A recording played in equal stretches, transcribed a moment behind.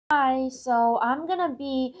Hi, so I'm gonna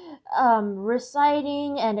be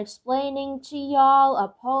reciting and explaining to y'all a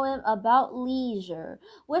poem about leisure,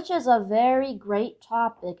 which is a very great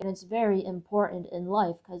topic and it's very important in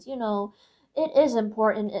life because, it is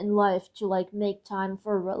important in life to like make time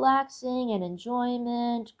for relaxing and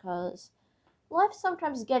enjoyment because life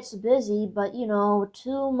sometimes gets busy, but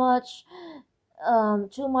too much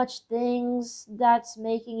things that's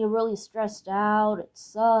making you really stressed out. It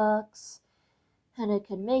sucks and it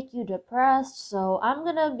can make you depressed. So I'm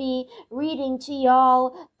gonna be reading to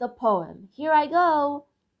y'all the poem. Here I go.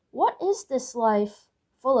 What is this life?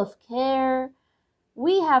 Full of care.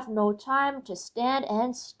 We have no time to stand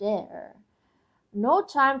and stare. No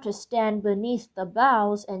time to stand beneath the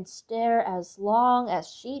boughs and stare as long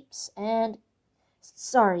as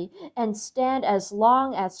and stand as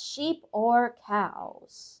long as sheep or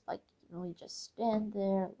cows. Like, you just stand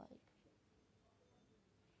there like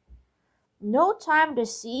no time to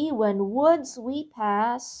see when woods we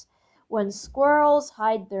pass, when squirrels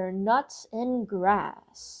hide their nuts in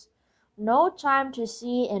grass. No time to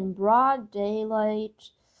see in broad daylight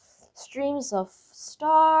streams of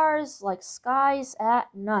stars like skies at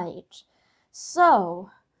night. So,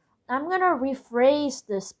 I'm gonna rephrase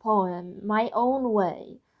this poem my own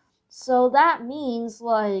way. So that means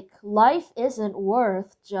like life isn't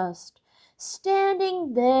worth just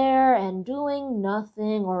standing there and doing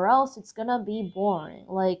nothing or else it's gonna be boring.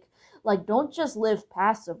 Like don't just live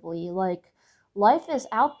passively. Like life is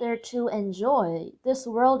out there to enjoy. This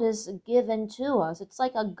world is given to us. It's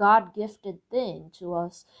like a God-gifted thing to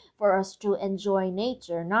us for us to enjoy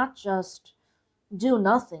nature, not just do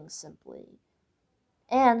nothing simply.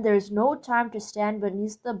 And there's no time to stand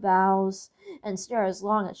beneath the boughs and stare as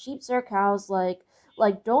long as sheep or cows. Like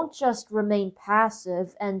don't just remain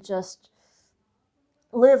passive and just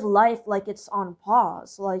live life like it's on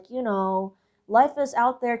pause. Life is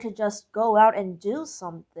out there to just go out and do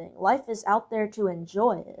something. Life is out there to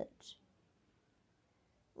enjoy it.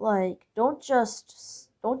 Like don't just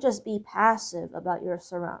be passive about your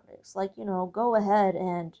surroundings. Go ahead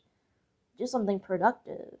and do something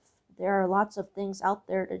productive. There are lots of things out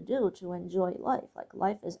there to do to enjoy life. Like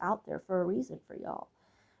life is out there for a reason for y'all.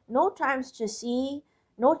 No times to see,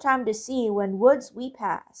 no time to see when woods we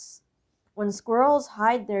pass, when squirrels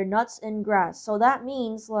hide their nuts in grass. So that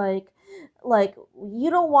means like you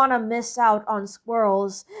don't want to miss out on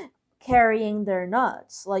squirrels carrying their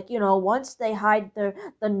nuts. Once they hide the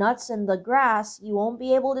nuts in the grass, you won't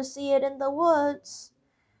be able to see it in the woods.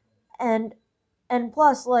 And and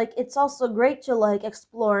plus it's also great to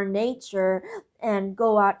explore nature and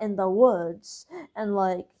go out in the woods and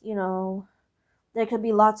there could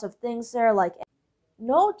be lots of things there.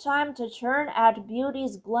 No time to turn at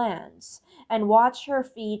beauty's glance and watch her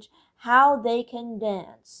feet how they can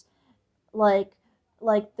dance. like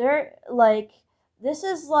they're this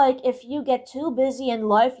is if you get too busy in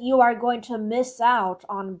life, you are going to miss out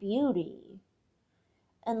on beauty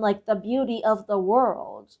and the beauty of the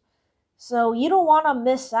world. So you don't want to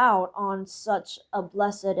miss out on such a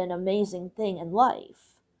blessed and amazing thing in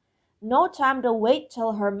life. No time to wait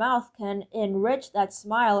till her mouth can enrich that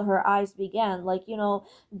smile her eyes began.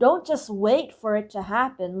 Don't just wait for it to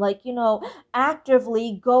happen.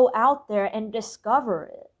 Actively go out there and discover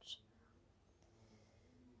it.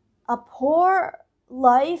 A poor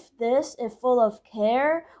life this, if full of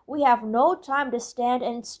care. We have no time to stand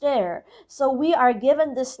and stare. So we are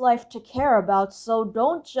given this life to care about. So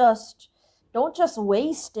don't just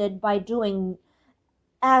waste it by doing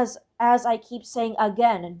as I keep saying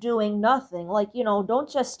again, doing nothing. Don't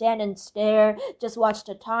just stand and stare, just watch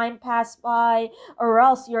the time pass by, or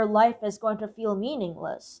else your life is going to feel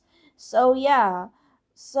meaningless. So yeah.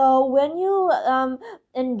 So when you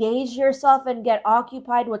engage yourself and get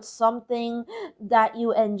occupied with something that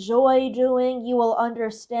you enjoy doing, you will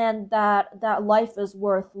understand that life is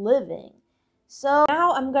worth living. So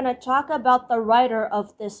now I'm going to talk about the writer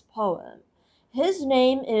of this poem. His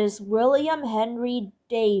name is William Henry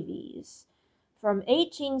Davies. From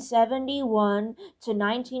 1871 to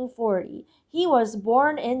 1940, he was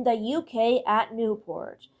born in the UK at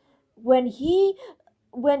Newport. When he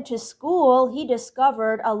went to school, he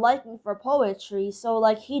discovered a liking for poetry, so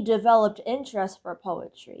he developed interest for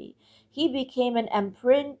poetry. He became an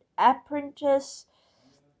apprentice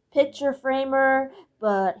picture framer,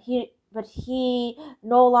 but he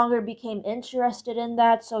no longer became interested in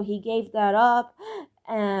that, so he gave that up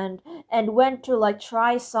and went to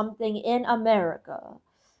try something in America.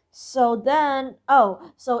 So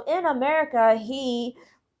in America he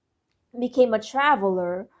became a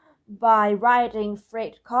traveler by riding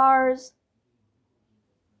freight cars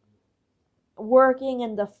working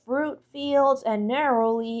in the fruit fields and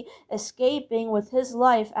narrowly escaping with his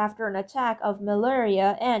life after an attack of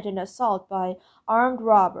malaria and an assault by armed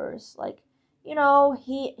robbers. Like,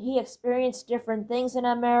 he experienced different things in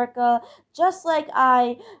America, just like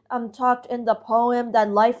I talked in the poem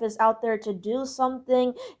that life is out there to do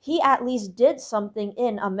something. He at least did something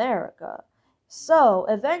in America. So,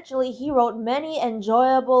 eventually, he wrote many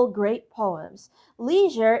enjoyable, great poems.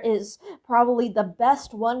 Leisure is probably the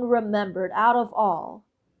best one remembered out of all.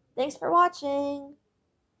 Thanks for watching!